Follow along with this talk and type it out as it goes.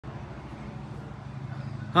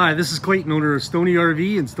Hi, this is Clayton, owner of Stoney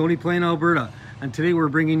RV in Stony Plain, Alberta. And today we're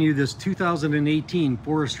bringing you this 2018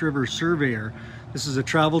 Forest River Surveyor. This is a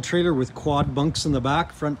travel trailer with quad bunks in the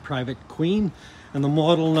back, front private queen, and the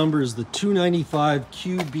model number is the 295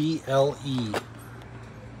 QBLE.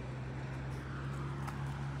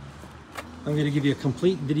 I'm going to give you a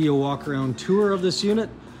complete video walk around tour of this unit.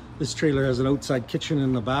 This trailer has an outside kitchen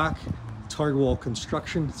in the back. It's hardwall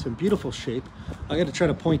construction. It's in beautiful shape. I got to try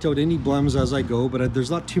to point out any blems as I go, but there's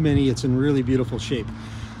not too many. It's in really beautiful shape.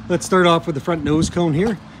 Let's start off with the front nose cone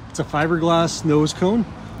here. It's a fiberglass nose cone.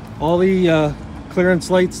 All the clearance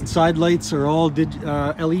lights and side lights are all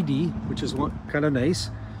LED, which is kind of nice.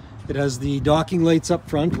 It has the docking lights up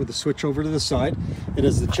front with a switch over to the side. It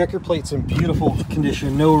has the checker plates in beautiful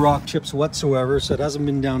condition, no rock chips whatsoever, so it hasn't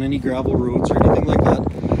been down any gravel roads or anything like that.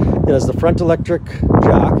 It has the front electric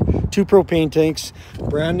jack, 2 propane tanks,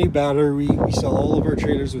 brand new battery. We sell all of our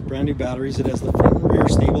trailers with brand new batteries. It has the front and rear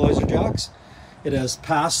stabilizer jacks. It has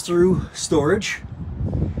pass-through storage.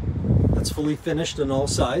 That's fully finished on all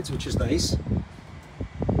sides, which is nice. It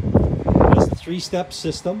has the 3-step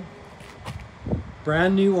system.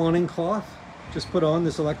 Brand new awning cloth. Just put on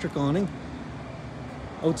this electric awning.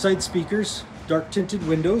 Outside speakers, dark tinted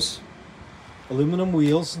windows, aluminum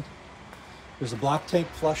wheels. There's a black tank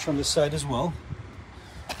flush on this side as well.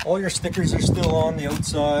 All your stickers are still on the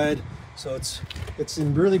outside, so it's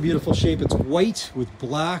in really beautiful shape. It's white with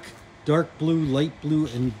black, dark blue, light blue,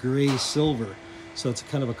 and gray silver. So it's a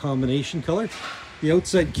kind of a combination color. The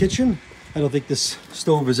outside kitchen, I don't think this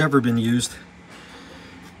stove has ever been used.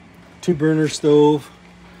 2-burner stove,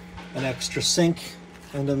 an extra sink,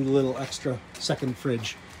 and then the little extra second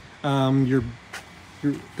fridge. They're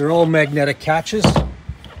all magnetic catches,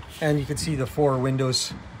 and you can see the 4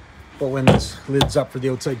 windows. But when this lid's up for the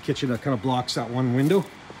outside kitchen, it kind of blocks that one window.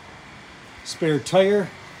 Spare tire,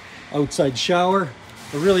 outside shower,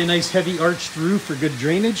 a really nice heavy arched roof for good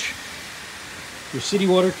drainage. Your city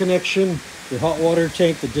water connection, your hot water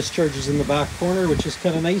tank that discharges in the back corner, which is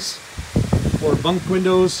kind of nice. 4 bunk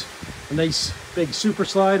windows, a nice big super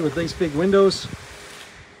slide with nice big windows.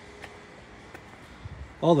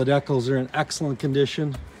 All the decals are in excellent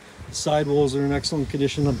condition. The sidewalls are in excellent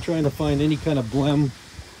condition. I'm trying to find any kind of blem.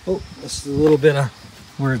 Oh, this is a little bit of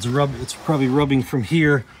where it's rubbed. It's probably rubbing from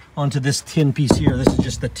here onto this tin piece here. This is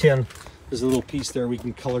just the tin. There's a little piece there. We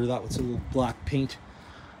can color that with some little black paint.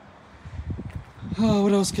 Oh,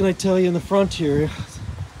 what else can I tell you in the front here?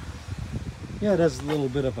 Yeah, it has a little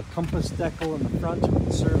bit of a compass decal in the front with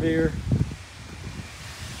the Surveyor.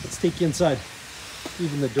 Let's take you inside.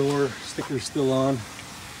 Even the door sticker's still on.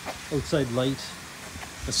 Outside light.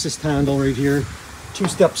 Assist handle right here. 2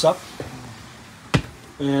 steps up.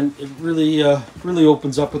 And it really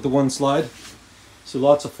opens up with the 1 slide. So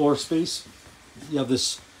lots of floor space. You have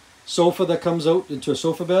this sofa that comes out into a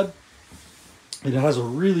sofa bed. It has a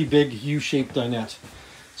really big U-shaped dinette.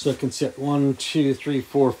 So it can sit 1, 2, 3,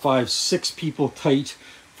 4, 5, 6 people tight,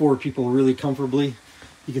 4 people really comfortably.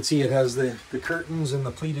 You can see it has the curtains and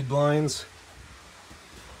the pleated blinds.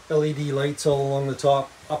 LED lights all along the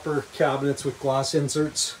top. Upper cabinets with glass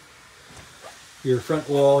inserts. Your front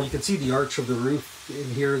wall, you can see the arch of the roof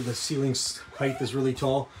in here. The ceiling height is really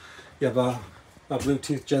tall. You have a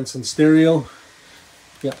Bluetooth Jensen stereo.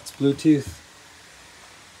 Yeah, it's Bluetooth.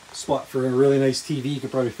 Spot for a really nice TV. You could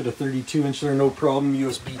probably fit a 32-inch there, no problem.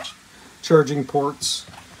 USB charging ports.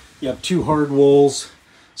 You have 2 hard walls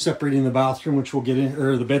separating the bathroom, which we'll get in,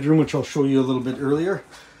 or the bedroom, which I'll show you a little bit earlier.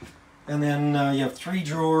 And then you have 3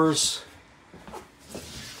 drawers.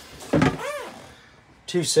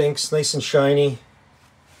 2 sinks, nice and shiny.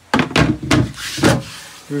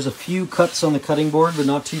 There's a few cuts on the cutting board, but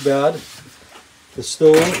not too bad. The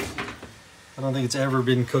stove, I don't think it's ever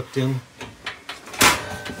been cooked in.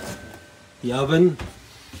 The oven,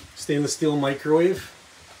 stainless steel microwave.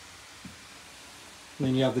 And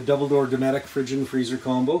then you have the double door Dometic fridge and freezer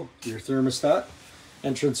combo, your thermostat,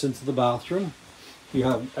 entrance into the bathroom. You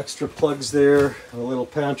have extra plugs there, a little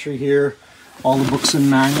pantry here, all the books and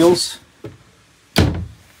manuals.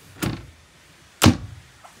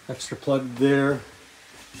 Extra plug there.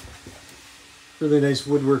 Really nice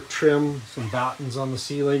woodwork trim, some battens on the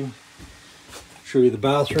ceiling. Show you the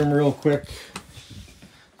bathroom real quick.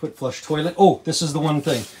 Quick flush toilet. Oh, this is the one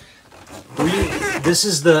thing. This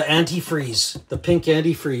is the antifreeze, the pink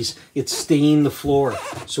antifreeze. It's stained the floor.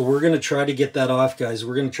 So we're going to try to get that off, guys.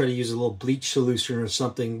 We're going to try to use a little bleach solution or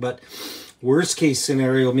something. But worst case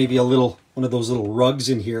scenario, maybe one of those little rugs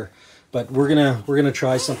in here. But we're gonna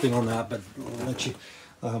try something on that. But I'll let you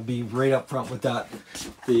be right up front with that.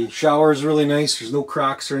 The shower is really nice. There's no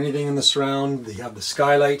cracks or anything in the surround. They have the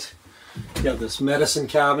skylight. You have this medicine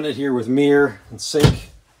cabinet here with mirror and sink.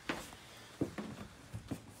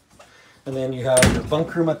 And then you have your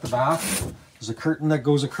bunk room at the back. There's a curtain that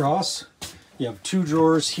goes across. You have 2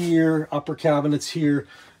 drawers here, upper cabinets here,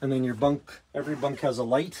 and then your bunk, every bunk has a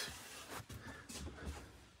light.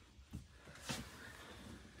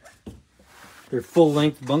 They're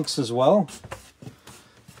full-length bunks as well.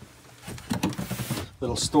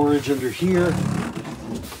 Little storage under here.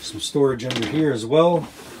 Some storage under here as well.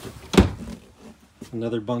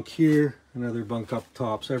 Another bunk here, another bunk up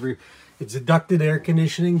top. So it's a ducted air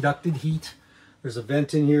conditioning, ducted heat. There's a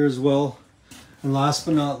vent in here as well. And last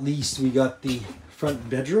but not least, we got the front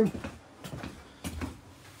bedroom.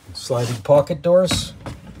 Sliding pocket doors.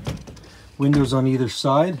 Windows on either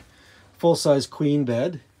side. Full-size queen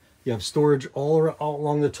bed. You have storage all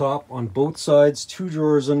along the top on both sides, 2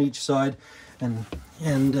 drawers on each side, and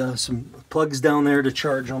some plugs down there to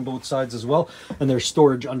charge on both sides as well. And there's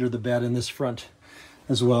storage under the bed in this front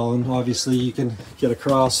as well. And obviously you can get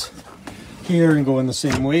across here and go in the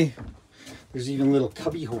same way. There's even little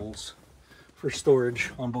cubby holes for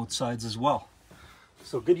storage on both sides as well.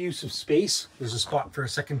 So good use of space. There's a spot for a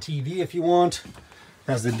second TV if you want.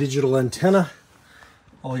 Has the digital antenna.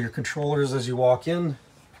 All your controllers as you walk in.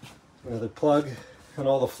 Another plug, and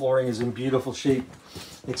all the flooring is in beautiful shape,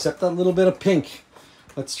 except that little bit of pink.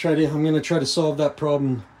 I'm going to try to solve that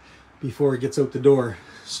problem before it gets out the door.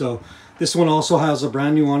 So this one also has a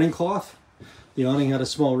brand new awning cloth. The awning had a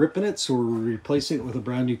small rip in it, so we're replacing it with a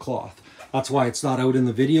brand new cloth. That's why it's not out in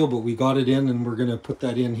the video, but we got it in and we're going to put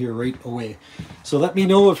that in here right away. So let me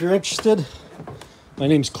know if you're interested. My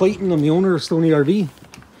name's Clayton. I'm the owner of Stoney RV.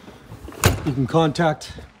 You can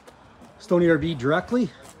contact Stoney RV directly.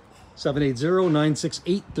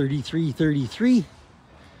 780-968-3333.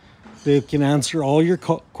 They can answer all your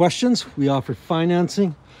questions. We offer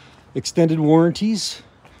financing, extended warranties.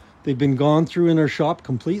 They've been gone through in our shop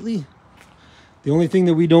completely. The only thing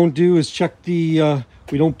that we don't do is check the,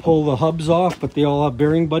 we don't pull the hubs off, but they all have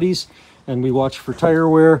bearing buddies, and we watch for tire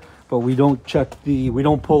wear, but we don't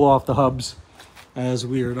pull off the hubs as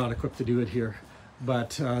we are not equipped to do it here.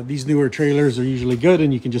 But these newer trailers are usually good,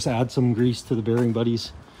 and you can just add some grease to the bearing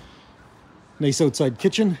buddies. Nice outside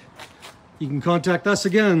kitchen. You can contact us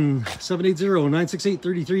again,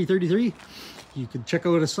 780-968-3333. You can check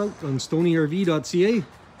out us out on stoney-rv.ca.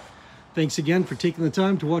 Thanks again for taking the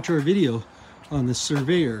time to watch our video on the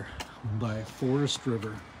Surveyor by Forest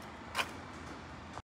River.